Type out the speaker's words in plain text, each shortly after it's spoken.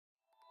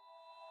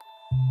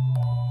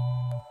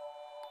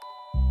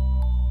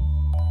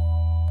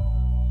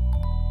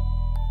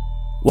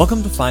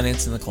Welcome to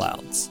Finance in the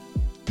Clouds.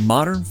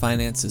 Modern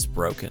finance is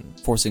broken,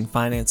 forcing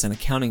finance and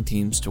accounting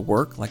teams to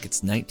work like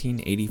it's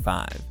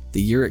 1985,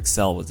 the year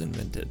Excel was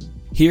invented.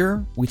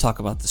 Here, we talk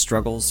about the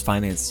struggles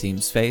finance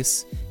teams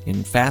face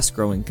in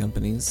fast-growing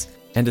companies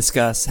and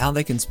discuss how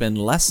they can spend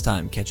less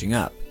time catching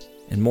up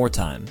and more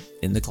time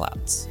in the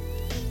clouds.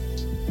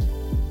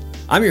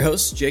 I'm your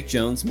host, Jake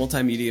Jones,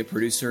 multimedia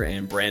producer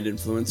and brand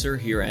influencer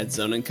here at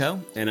Zone & Co.,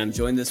 and I'm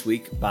joined this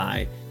week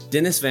by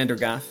Dennis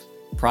Vandergaff,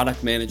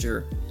 product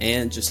manager,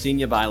 and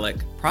Justyna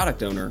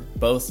product owner,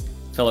 both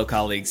fellow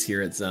colleagues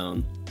here at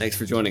Zone. Thanks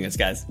for joining us,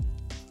 guys.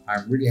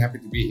 I'm really happy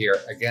to be here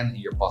again in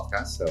your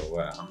podcast. So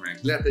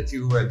I'm glad that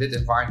you did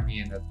invite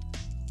me and that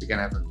we can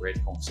have a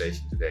great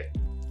conversation today.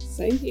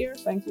 Same here.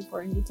 Thank you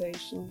for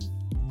invitation.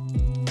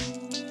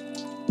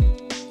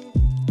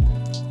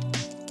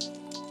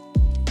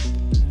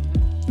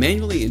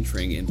 Manually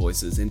entering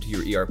invoices into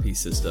your ERP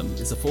system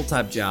is a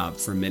full-time job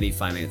for many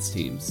finance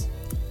teams.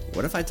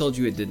 What if I told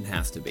you it didn't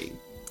have to be?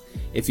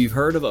 If you've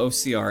heard of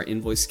OCR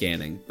invoice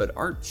scanning, but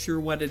aren't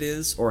sure what it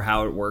is or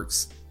how it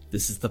works,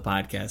 this is the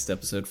podcast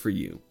episode for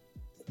you.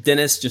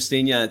 Dennis,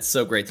 Justyna, it's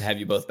so great to have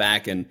you both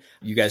back, and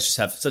you guys just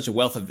have such a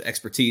wealth of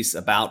expertise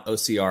about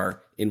OCR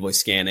invoice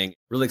scanning.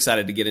 Really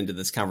excited to get into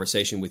this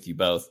conversation with you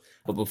both.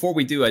 But before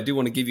we do, I do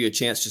want to give you a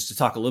chance just to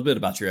talk a little bit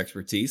about your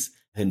expertise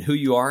and who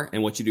you are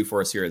and what you do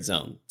for us here at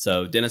Zone.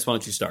 So Dennis, why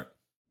don't you start?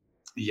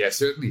 Yes,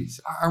 certainly.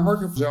 I'm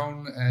working for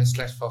Zone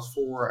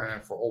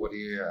 /Fast4 for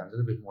already a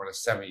little bit more than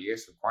 7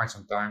 years, for quite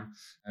some time.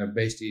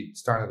 Basically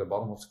started at the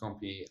bottom of the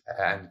company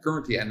and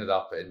currently ended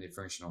up in the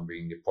function of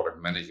being the product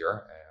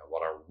manager.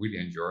 What I really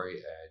enjoy,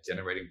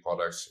 generating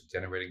products,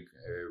 generating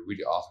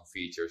really awesome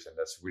features. And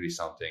that's really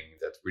something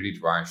that really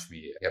drives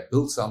me.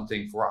 Build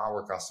something for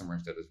our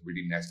customers that is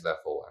really next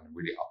level and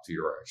really up to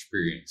your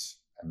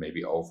experience and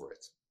maybe over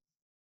it.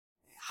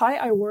 Hi,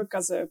 I work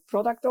as a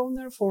product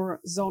owner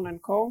for Zone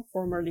 & Co.,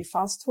 formerly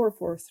Fast4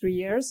 for 3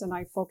 years, and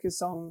I focus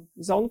on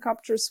Zone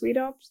Capture suite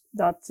apps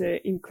that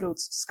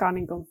includes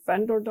scanning of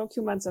vendor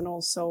documents and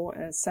also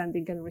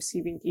sending and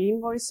receiving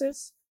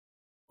invoices.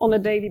 On a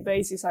daily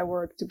basis, I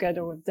work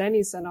together with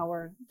Dennis and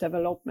our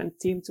development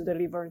team to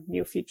deliver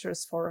new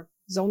features for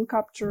Zone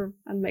Capture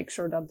and make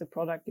sure that the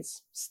product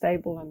is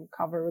stable and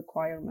cover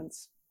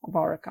requirements of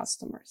our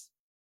customers.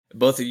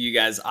 Both of you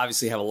guys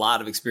obviously have a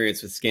lot of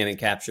experience with scan and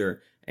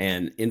capture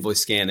and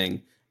invoice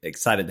scanning.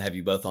 Excited to have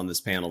you both on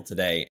this panel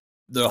today.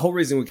 The whole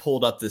reason we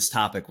pulled up this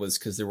topic was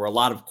because there were a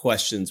lot of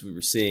questions we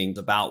were seeing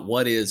about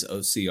what is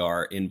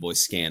OCR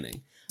invoice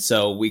scanning.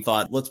 So we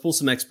thought, let's pull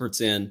some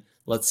experts in.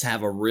 Let's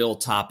have a real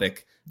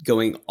topic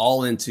going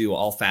all into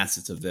all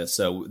facets of this.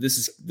 So this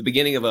is the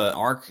beginning of an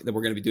arc that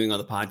we're going to be doing on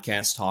the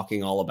podcast,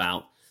 talking all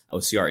about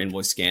OCR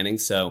invoice scanning.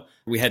 So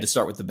we had to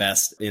start with the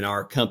best in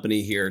our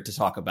company here to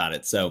talk about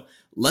it. So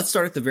let's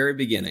start at the very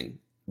beginning.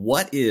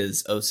 What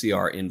is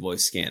OCR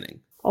invoice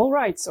scanning? All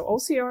right. So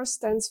OCR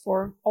stands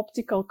for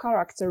optical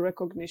character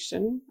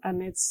recognition,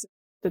 and it's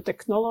the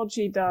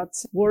technology that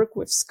work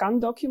with scan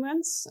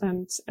documents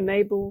and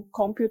enable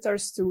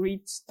computers to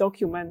read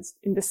documents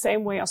in the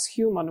same way as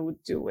human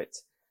would do it.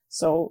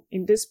 So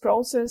in this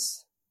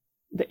process,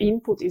 the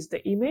input is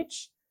the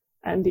image,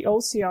 and the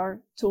OCR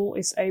tool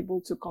is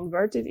able to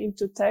convert it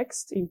into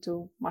text,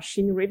 into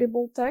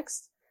machine-readable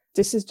text.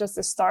 This is just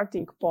a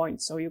starting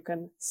point, so you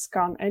can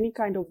scan any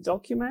kind of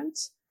document,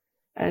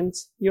 and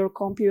your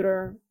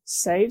computer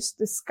saves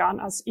the scan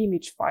as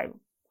image file.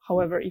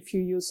 However, if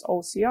you use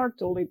OCR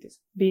tool, it is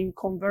being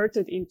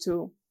converted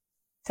into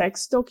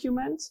text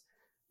document.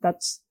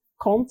 That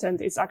content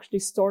is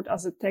actually stored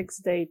as a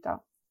text data.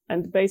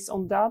 And based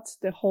on that,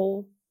 the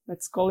whole,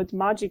 let's call it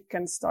magic,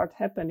 can start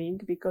happening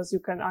because you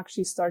can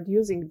actually start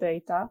using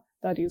data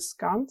that you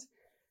scanned.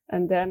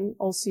 And then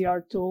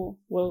OCR tool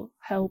will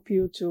help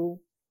you to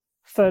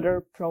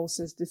further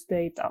process this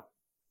data.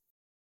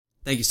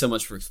 Thank you so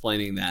much for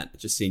explaining that,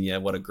 Justyna.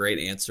 What a great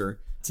answer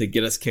to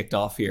get us kicked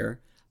off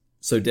here.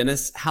 So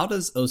Dennis, how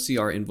does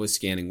OCR invoice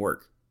scanning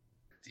work?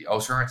 The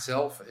OCR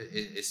itself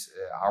is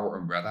our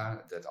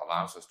umbrella that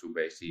allows us to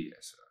basically,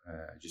 as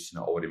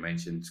Justyna already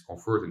mentioned,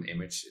 convert an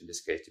image, in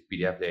this case the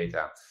PDF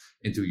data,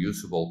 into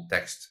usable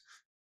text.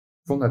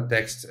 From that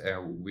text,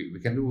 we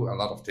can do a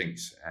lot of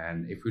things.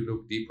 And if we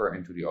look deeper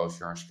into the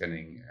OCR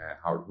scanning,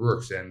 how it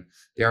works, then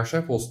there are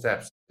several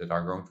steps that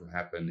are going to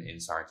happen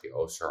inside the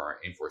OCR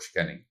invoice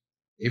scanning.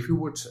 If you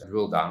would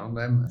drill down on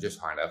them, just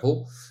high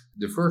level,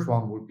 the first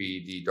one would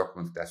be the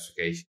document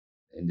classification.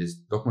 In this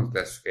document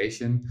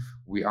classification,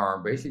 we are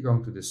basically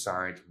going to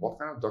decide what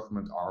kind of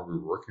document are we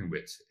working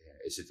with.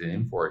 Is it an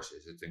invoice?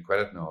 Is it a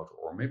credit note?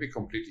 Or maybe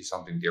completely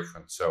something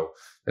different? So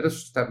that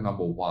is step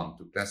number one,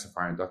 to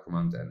classify a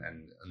document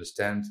and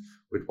understand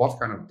with what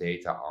kind of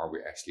data are we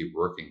actually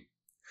working.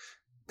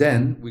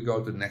 Then we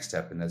go to the next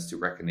step, and that's the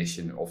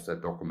recognition of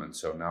that document.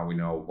 So now we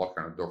know what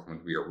kind of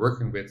document we are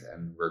working with,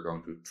 and we're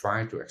going to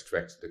try to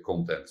extract the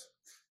content.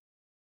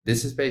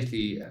 This is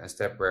basically a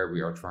step where we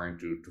are trying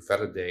to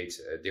validate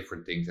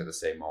different things at the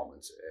same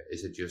moment.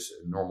 Is it just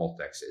normal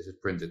text? Is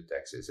it printed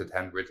text? Is it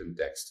handwritten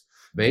text?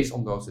 Based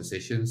on those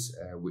decisions,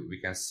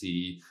 we can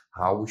see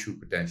how we should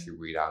potentially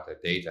read out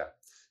that data.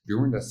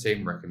 During that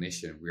same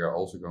recognition, we are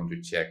also going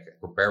to check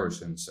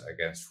comparisons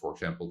against, for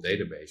example,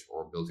 database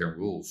or built-in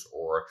rules,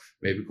 or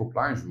maybe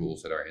compliance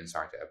rules that are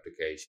inside the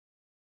application.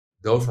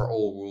 Those are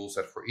all rules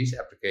that for each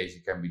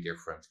application can be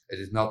different. It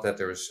is not that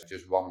there is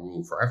just one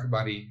rule for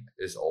everybody.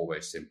 It is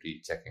always simply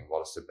checking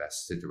what is the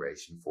best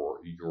situation for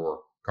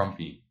your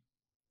company.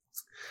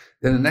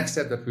 Then the next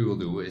step that we will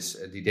do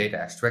is the data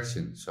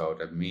extraction. So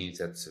that means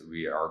that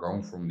we are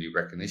going from the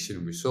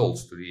recognition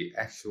results to the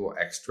actual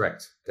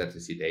extract. That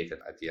is the data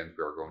at the end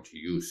we are going to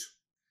use.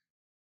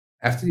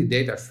 After the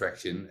data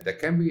extraction, there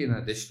can be an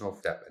additional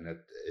step, and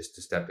that is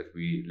the step that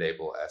we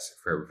label as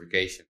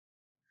verification.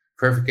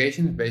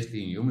 Verification is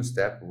basically a human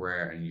step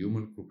where a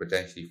human could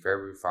potentially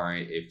verify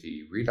if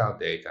the readout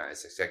data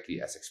is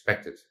exactly as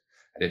expected.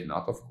 And if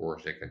not, of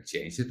course, they can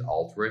change it,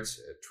 alter it,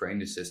 train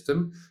the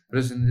system. But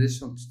it's an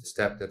additional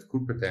step that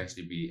could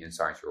potentially be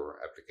inside your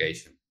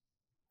application.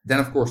 Then,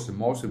 of course, the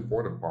most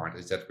important part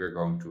is that we're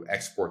going to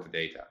export the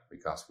data,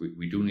 because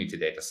we do need the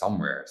data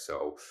somewhere.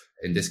 So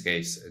in this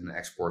case, an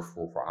export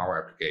for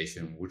our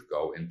application would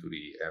go into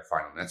the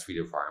final NetSuite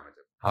environment.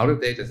 How the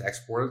data is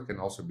exported can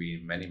also be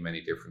in many,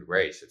 many different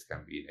ways. It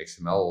can be an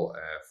XML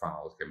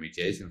file, it can be a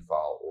JSON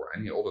file, or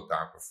any other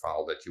type of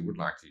file that you would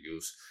like to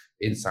use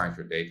inside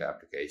your data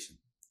application.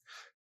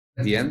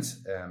 At the end,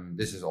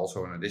 this is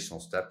also an additional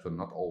step, so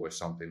not always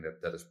something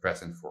that is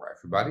present for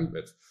everybody,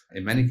 but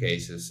in many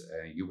cases,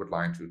 you would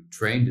like to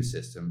train the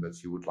system,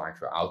 but you would like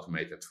to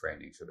automate that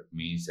training. So that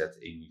means that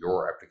in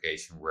your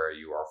application where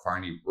you are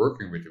finally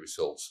working with the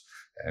results,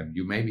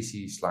 you maybe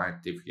see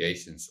slight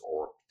deviations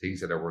or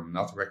things that were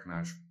not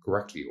recognized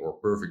correctly or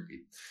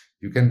perfectly.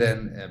 You can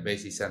then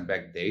basically send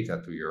back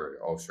data to your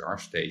OCR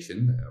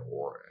station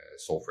or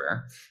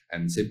software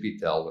and simply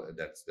tell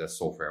that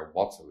software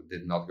what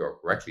did not go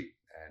correctly.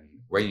 And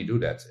when you do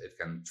that, it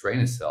can train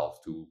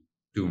itself to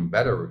do a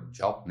better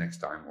job next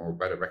time or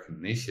better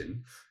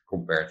recognition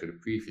compared to the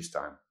previous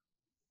time.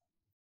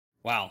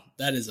 Wow,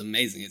 that is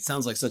amazing. It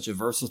sounds like such a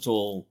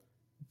versatile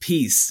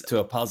piece to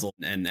a puzzle.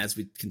 And as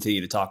we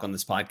continue to talk on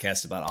this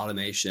podcast about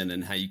automation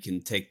and how you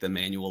can take the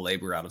manual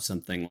labor out of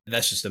something,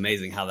 that's just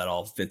amazing how that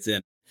all fits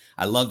in.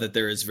 I love that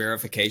there is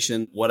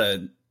verification. What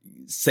a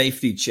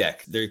safety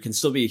check. There can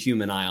still be a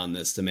human eye on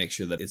this to make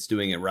sure that it's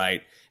doing it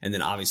right. And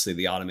then obviously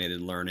the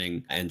automated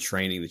learning and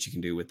training that you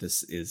can do with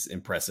this is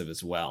impressive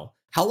as well.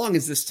 How long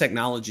has this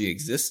technology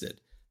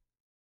existed?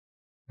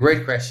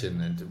 Great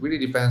question. And it really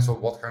depends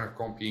on what kind of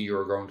company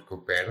you're going to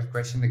compare that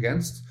question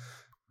against.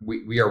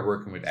 We are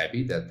working with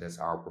Abby, that's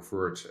our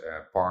preferred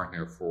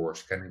partner for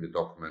scanning the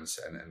documents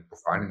and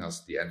providing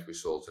us the end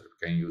results that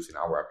we can use in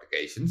our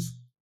applications.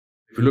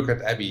 If we look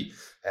at Abby,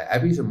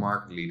 Abby is a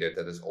market leader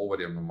that is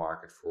already on the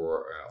market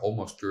for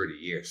almost 30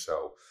 years.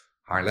 So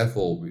high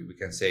level, we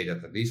can say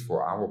that at least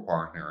for our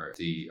partner,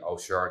 the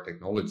OCR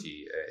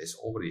technology is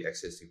already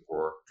existing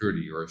for 30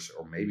 years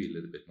or maybe a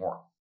little bit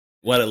more.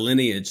 What a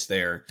lineage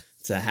there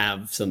to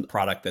have some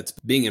product that's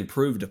being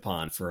improved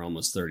upon for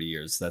almost 30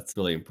 years. That's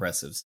really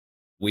impressive.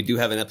 We do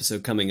have an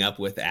episode coming up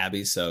with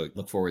Abby, so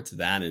look forward to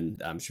that.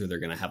 And I'm sure they're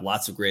going to have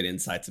lots of great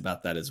insights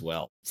about that as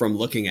well. From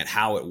looking at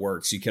how it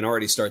works, you can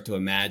already start to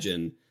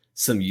imagine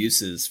some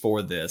uses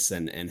for this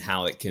and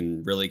how it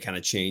can really kind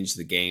of change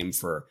the game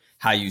for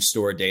how you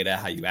store data,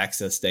 how you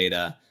access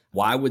data.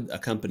 Why would a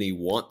company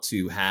want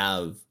to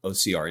have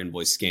OCR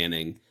invoice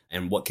scanning,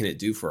 and what can it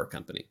do for a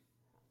company?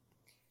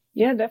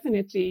 Yeah,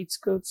 definitely. It's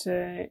good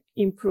to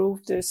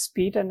improve the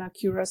speed and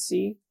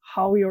accuracy,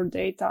 how your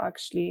data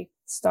actually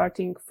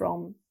starting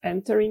from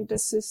entering the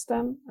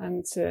system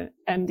and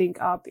ending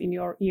up in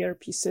your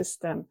ERP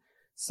system.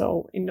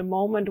 So in the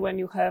moment when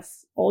you have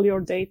all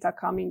your data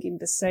coming in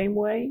the same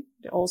way,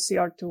 the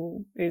OCR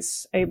tool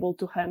is able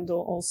to handle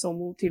also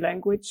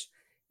multi-language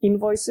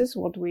invoices,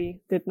 what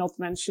we did not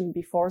mention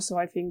before. So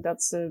I think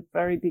that's a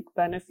very big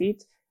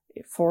benefit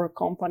for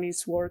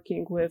companies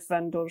working with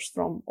vendors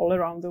from all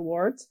around the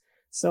world.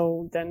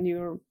 So then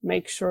you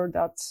make sure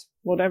that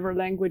whatever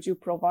language you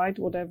provide,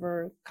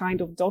 whatever kind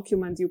of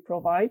document you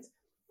provide,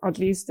 at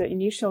least the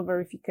initial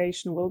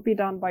verification will be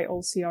done by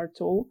OCR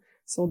tool.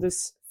 So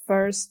this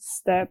first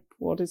step,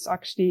 what is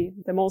actually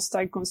the most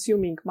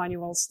time-consuming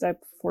manual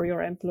step for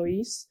your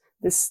employees,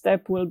 this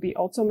step will be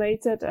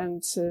automated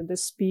and the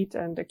speed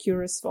and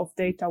accuracy of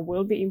data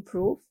will be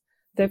improved.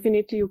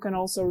 Definitely, you can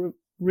also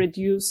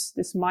reduce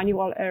these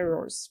manual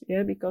errors,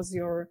 because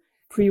your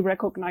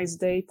pre-recognized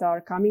data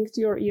are coming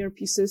to your ERP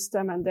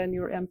system, and then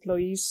your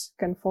employees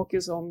can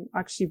focus on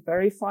actually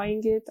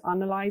verifying it,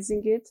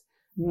 analyzing it.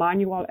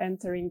 Manual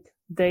entering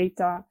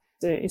data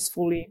is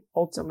fully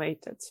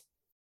automated.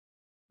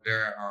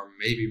 There are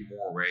maybe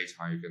more ways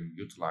how you can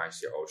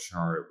utilize the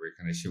OCR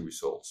recognition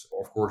results.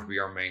 Of course, we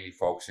are mainly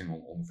focusing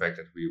on the fact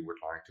that we would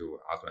like to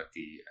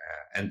automatically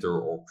enter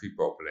or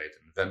pre-populate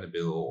a vendor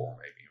bill or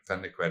maybe a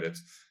vendor credit.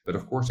 But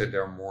of course,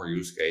 there are more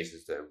use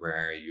cases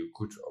where you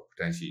could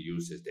potentially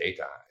use this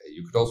data.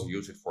 You could also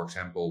use it, for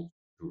example,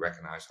 to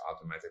recognize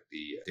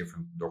automatically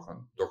different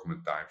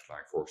document types,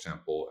 like, for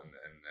example,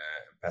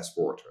 a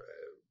passport.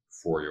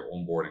 For your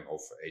onboarding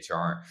of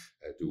HR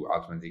to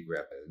automatically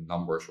grab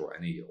numbers or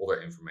any other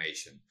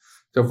information.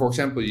 So, for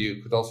example,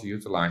 you could also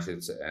utilize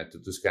it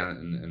to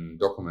scan a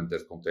document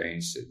that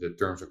contains the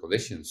terms and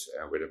conditions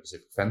with a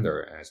specific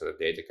vendor so that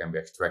data can be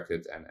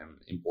extracted and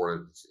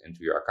imported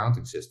into your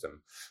accounting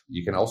system.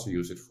 You can also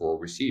use it for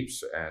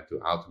receipts to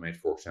automate,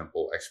 for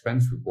example,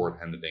 expense report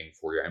handling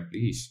for your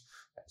employees.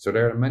 So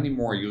there are many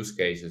more use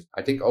cases.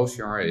 I think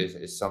OCR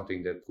is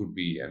something that could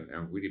be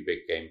a really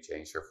big game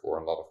changer for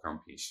a lot of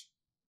companies.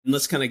 And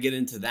let's kind of get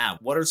into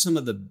that. What are some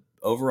of the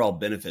overall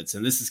benefits?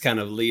 And this is kind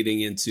of leading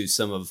into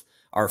some of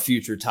our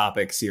future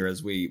topics here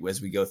as we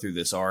go through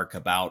this arc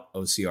about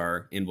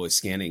OCR invoice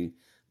scanning.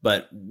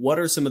 But what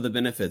are some of the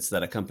benefits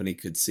that a company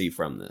could see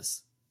from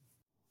this?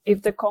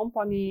 If the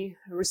company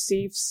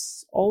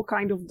receives all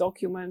kind of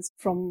documents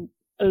from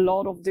a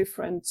lot of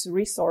different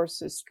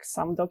resources,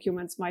 some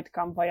documents might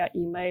come via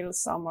email,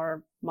 some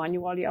are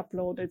manually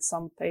uploaded,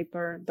 some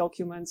paper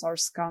documents are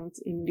scanned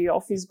in the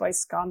office by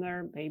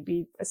scanner,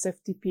 maybe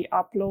SFTP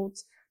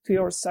upload to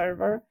your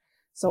server.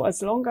 So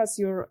as long as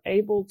you're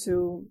able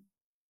to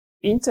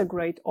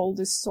integrate all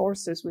these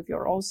sources with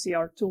your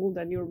OCR tool,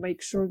 then you'll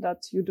make sure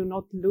that you do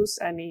not lose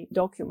any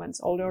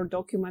documents. All your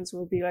documents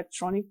will be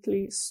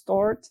electronically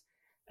stored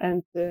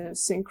and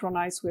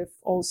synchronize with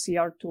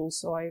OCR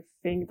tools. So I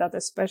think that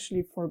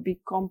especially for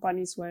big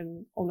companies,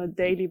 when on a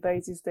daily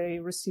basis they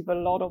receive a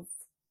lot of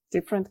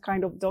different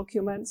kind of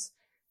documents,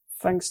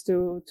 thanks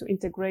to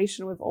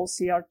integration with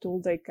OCR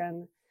tool, they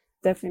can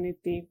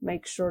definitely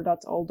make sure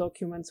that all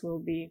documents will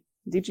be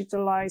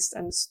digitalized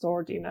and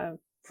stored in a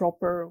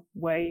proper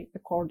way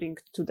according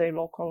to their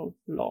local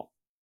law.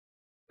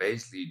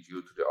 Basically,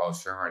 due to the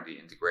OCR, the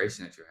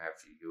integration that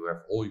you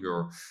have all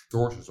your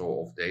sources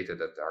of data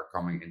that are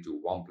coming into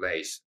one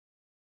place.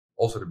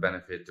 Also the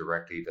benefit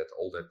directly that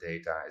all that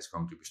data is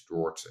going to be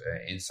stored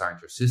inside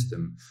your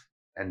system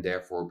and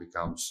therefore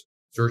becomes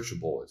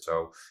searchable.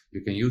 So you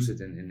can use it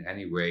in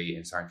any way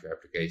inside your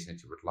application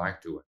that you would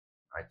like to.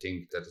 I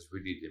think that is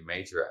really the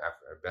major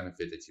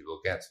benefit that you will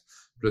get.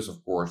 Plus,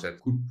 of course,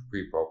 that could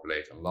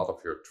pre-populate a lot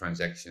of your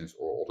transactions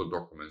or other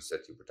documents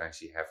that you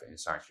potentially have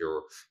inside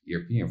your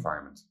ERP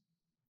environment.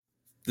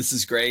 This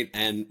is great.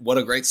 And what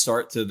a great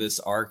start to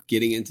this arc,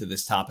 getting into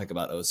this topic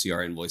about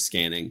OCR invoice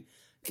scanning.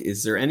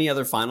 Is there any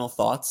other final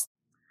thoughts?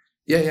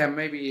 Yeah,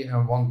 maybe I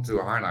want to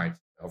highlight.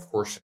 Of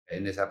course,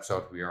 in this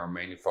episode, we are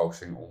mainly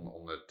focusing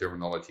on the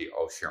terminology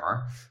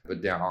OCR,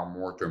 but there are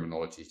more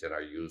terminologies that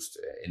are used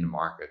in the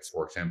market.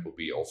 For example,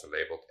 be also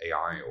labeled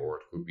AI, or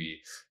it could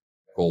be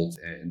called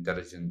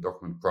intelligent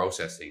document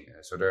processing.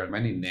 So there are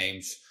many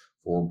names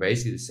for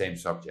basically the same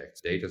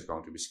subject. Data is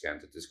going to be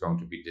scanned, it is going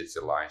to be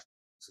digitalized,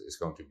 it's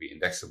going to be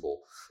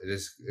indexable. It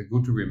is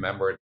good to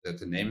remember that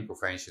the naming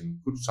convention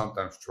could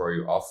sometimes throw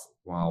you off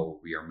while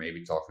we are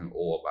maybe talking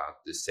all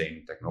about the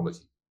same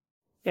technology.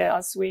 Yeah,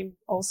 as we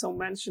also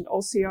mentioned,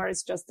 OCR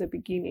is just the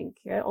beginning.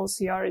 Yeah,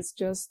 OCR is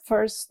just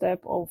first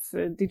step of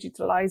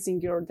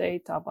digitalizing your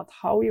data. But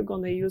how you're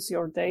going to use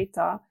your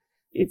data,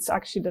 it's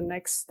actually the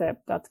next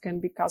step that can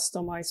be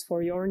customized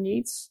for your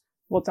needs.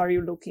 What are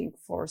you looking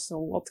for? So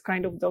what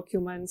kind of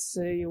documents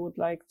you would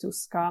like to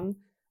scan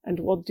and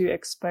what do you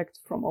expect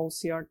from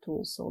OCR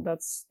tools? So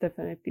that's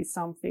definitely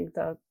something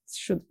that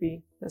should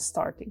be the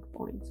starting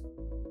point.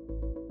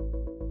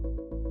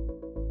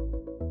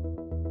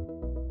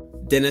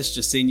 Dennis,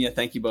 Justyna,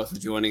 thank you both for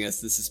joining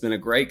us. This has been a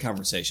great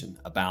conversation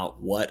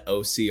about what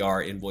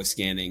OCR invoice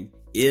scanning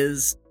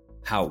is,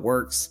 how it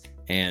works,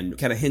 and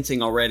kind of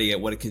hinting already at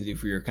what it can do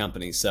for your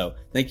company. So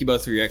thank you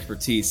both for your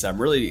expertise.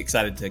 I'm really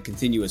excited to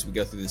continue as we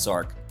go through this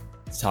arc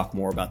to talk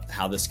more about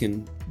how this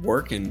can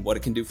work and what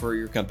it can do for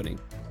your company.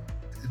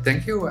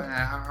 Thank you.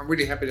 I'm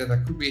really happy that I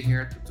could be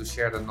here to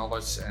share the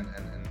knowledge and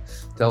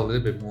tell a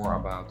little bit more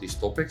about these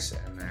topics.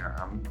 And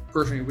I'm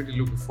personally really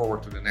looking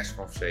forward to the next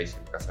conversation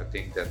because I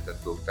think that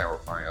will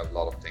clarify a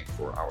lot of things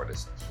for our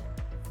listeners.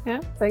 Yeah,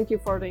 thank you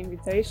for the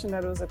invitation.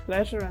 That was a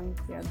pleasure. And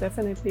yeah,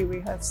 definitely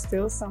we have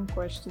still some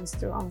questions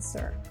to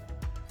answer.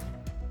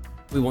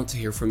 We want to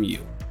hear from you.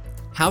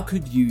 How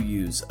could you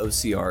use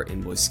OCR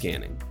invoice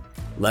scanning?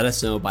 Let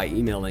us know by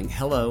emailing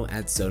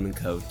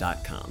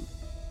hello@zoneandco.com.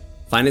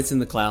 Finance in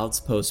the Clouds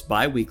posts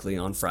bi-weekly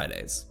on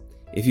Fridays.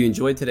 If you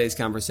enjoyed today's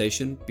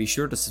conversation, be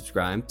sure to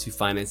subscribe to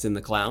Finance in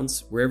the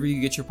Clouds wherever you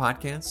get your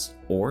podcasts,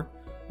 or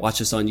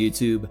watch us on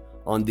YouTube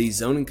on the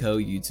Zone & Co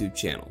YouTube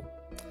channel.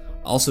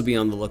 Also be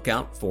on the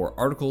lookout for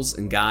articles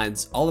and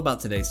guides all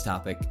about today's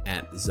topic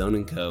at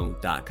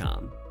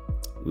zoneandco.com.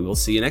 We will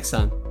see you next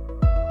time.